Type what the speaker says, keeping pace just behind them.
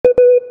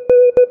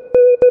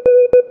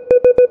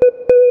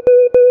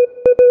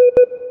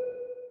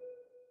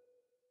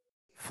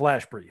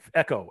Flash Brief.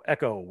 Echo,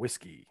 Echo,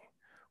 Whiskey.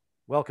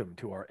 Welcome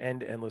to our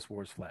End Endless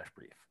Wars Flash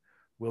Brief.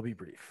 We'll be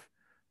brief.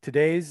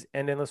 Today's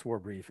End Endless War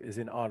Brief is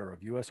in honor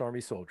of U.S.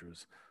 Army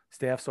soldiers,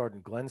 Staff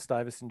Sergeant Glenn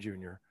Stuyvesant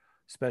Jr.,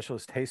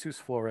 Specialist Jesus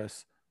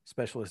Flores,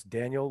 Specialist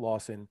Daniel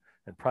Lawson,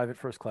 and Private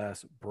First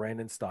Class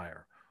Brandon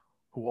Steyer,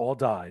 who all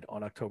died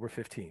on October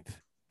 15th,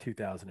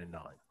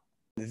 2009.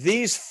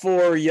 These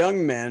four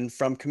young men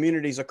from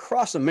communities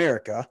across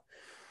America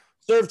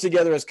served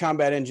together as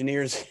combat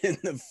engineers in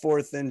the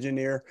 4th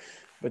Engineer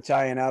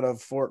Battalion out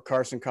of Fort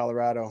Carson,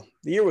 Colorado.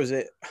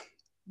 The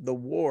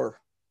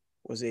war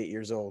was 8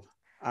 years old.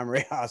 I'm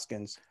Ray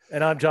Hoskins.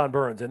 And I'm John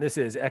Burns, and this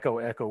is Echo,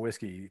 Echo,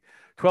 Whiskey.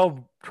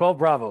 12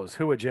 Bravos,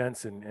 Hua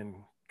gents, and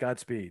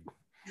Godspeed.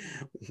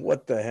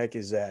 What the heck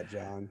is that,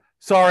 John?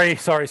 Sorry.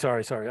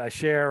 I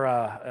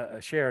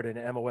shared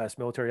an MOS,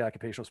 military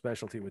occupational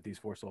specialty, with these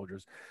four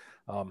soldiers.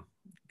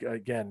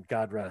 Again,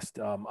 God rest.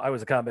 I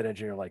was a combat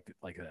engineer like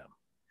them.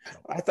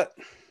 So.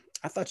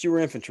 I thought you were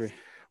infantry.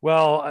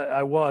 Well,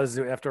 I was.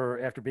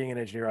 After being an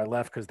engineer, I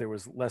left because there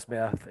was less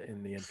math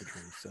in the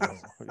infantry. So,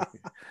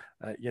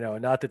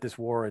 not that this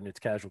war and its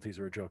casualties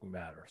are a joking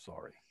matter.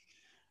 Sorry.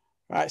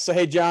 All right. So,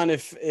 hey, John,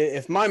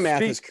 if my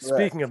math is correct.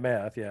 Speaking of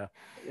math, yeah.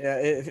 Yeah.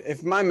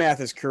 If my math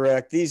is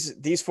correct,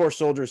 these four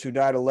soldiers who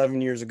died 11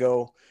 years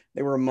ago,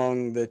 they were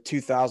among the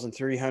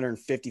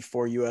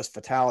 2,354 U.S.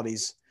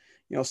 fatalities,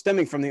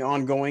 stemming from the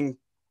ongoing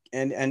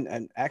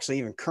and actually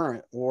even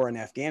current war in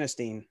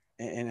Afghanistan.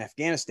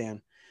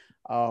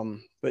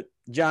 But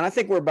John, I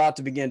think we're about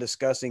to begin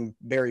discussing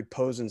Barry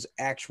Posen's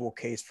actual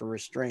case for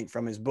restraint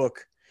from his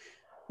book,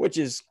 which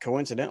is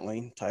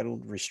coincidentally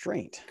titled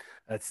Restraint.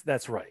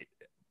 That's right.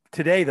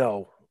 Today,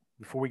 though,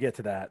 before we get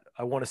to that,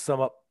 I want to sum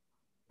up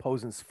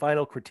Posen's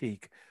final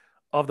critique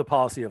of the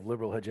policy of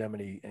liberal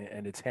hegemony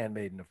and its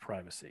handmaiden of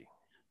primacy.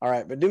 All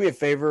right, but do me a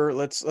favor.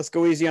 Let's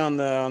go easy on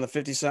the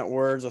 50-cent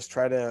words. Let's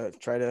try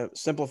to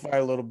simplify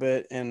a little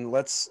bit, and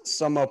let's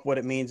sum up what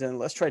it means. And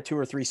let's try 2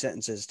 or 3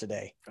 sentences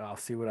today. I'll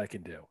see what I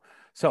can do.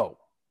 So,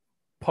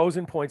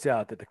 Posen points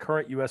out that the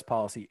current U.S.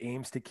 policy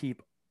aims to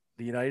keep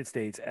the United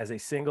States as a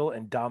single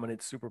and dominant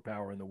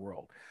superpower in the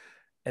world,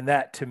 and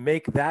that to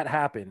make that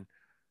happen,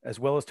 as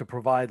well as to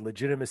provide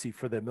legitimacy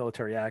for the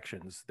military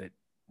actions that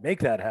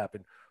make that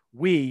happen,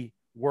 we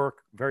work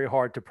very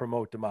hard to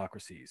promote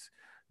democracies.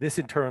 This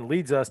in turn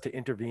leads us to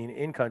intervene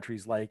in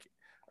countries like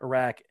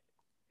Iraq,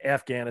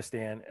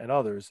 Afghanistan, and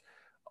others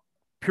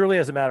purely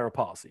as a matter of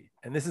policy.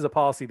 And this is a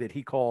policy that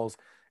he calls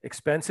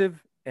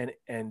expensive and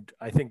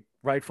I think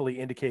rightfully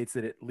indicates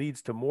that it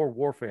leads to more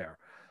warfare.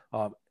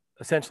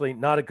 Essentially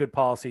not a good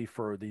policy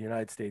for the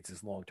United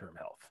States' long-term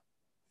health.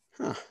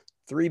 Huh.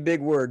 3 big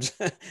words.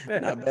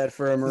 Not bad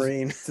for a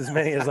Marine. It's as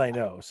many as I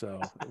know. So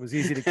it was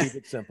easy to keep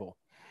it simple.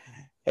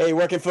 Hey,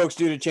 what can folks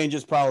do to change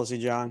this policy,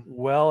 John?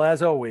 Well,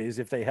 as always,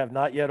 if they have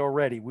not yet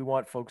already, we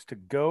want folks to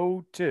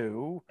go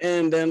to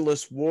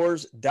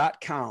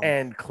endendlesswars.com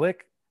and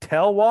click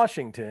Tell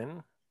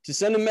Washington to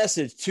send a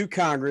message to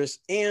Congress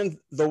and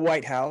the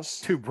White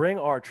House to bring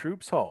our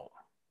troops home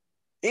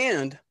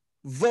and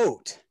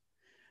vote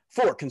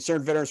for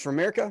Concerned Veterans for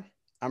America.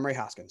 I'm Ray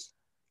Hoskins.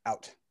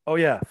 Out. Oh,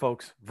 yeah,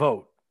 folks,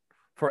 vote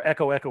for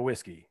Echo, Echo,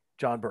 Whiskey.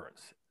 John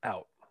Burns.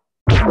 Out.